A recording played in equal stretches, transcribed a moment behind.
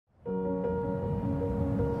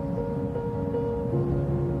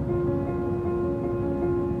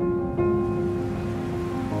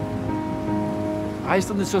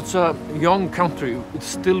Iceland is such a young country. It's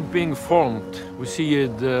still being formed. We see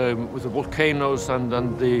it with the volcanoes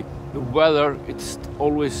and the weather. It's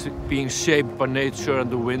always being shaped by nature and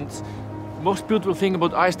the winds. The most beautiful thing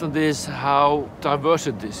about Iceland is how diverse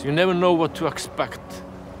it is. You never know what to expect.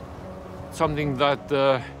 Something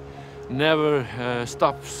that never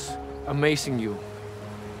stops amazing you.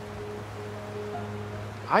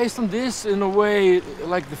 Iceland is, in a way,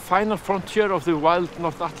 like the final frontier of the wild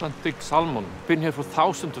North Atlantic salmon. Been here for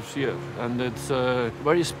thousands of years, and it's a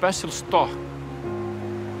very special stock.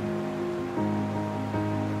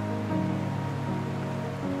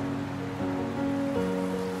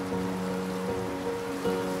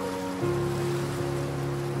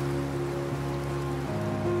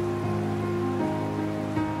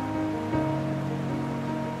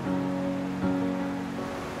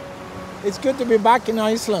 It's good to be back in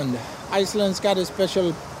Iceland. Iceland's got a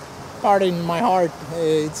special part in my heart.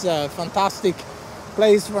 It's a fantastic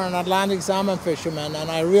place for an Atlantic salmon fisherman, and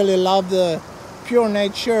I really love the pure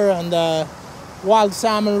nature and the wild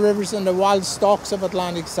salmon rivers and the wild stocks of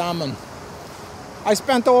Atlantic salmon. I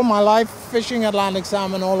spent all my life fishing Atlantic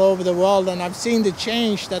salmon all over the world, and I've seen the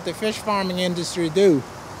change that the fish farming industry do.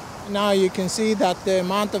 Now you can see that the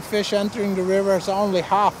amount of fish entering the river is only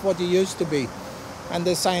half what it used to be. And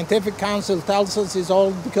the scientific council tells us it's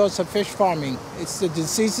all because of fish farming. It's the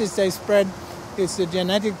diseases they spread, it's the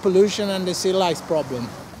genetic pollution and the sea lice problem.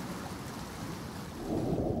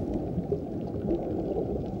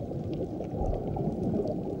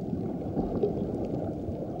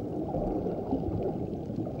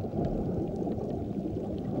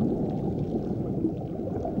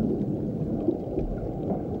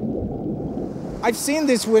 I've seen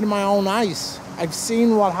this with my own eyes. I've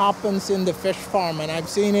seen what happens in the fish farm, and I've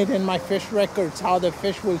seen it in my fish records, how the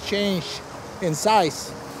fish will change in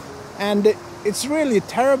size. And it's really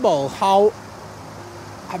terrible how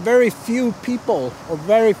very few people or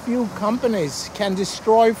very few companies can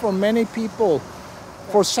destroy for many people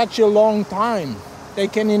for such a long time. They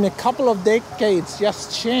can, in a couple of decades,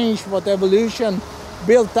 just change what evolution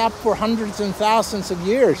built up for hundreds and thousands of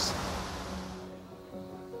years.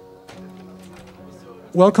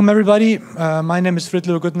 Welcome everybody. My name is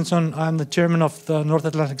Friðleifur Gudmundsson. I'm the chairman of the North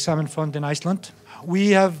Atlantic Salmon Fund in Iceland. We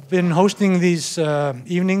have been hosting these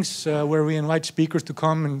evenings where we invite speakers to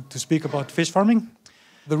come and to speak about fish farming.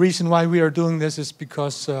 The reason why we are doing this is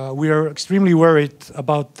because we are extremely worried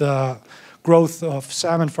about the growth of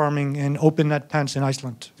salmon farming in open net pens in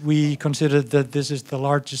Iceland. We consider that this is the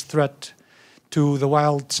largest threat to the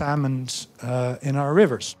wild salmons in our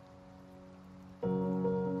rivers.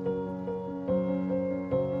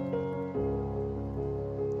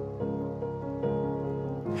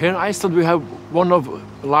 Here in Iceland we have one of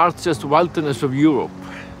the largest wilderness of Europe.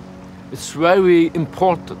 It's very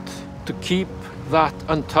important to keep that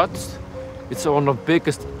untouched. It's one of the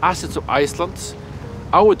biggest assets of Iceland.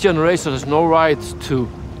 Our generation has no right to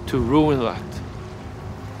ruin that.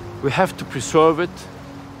 We have to preserve it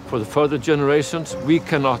for the further generations. We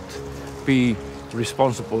cannot be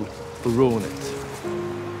responsible for ruining it.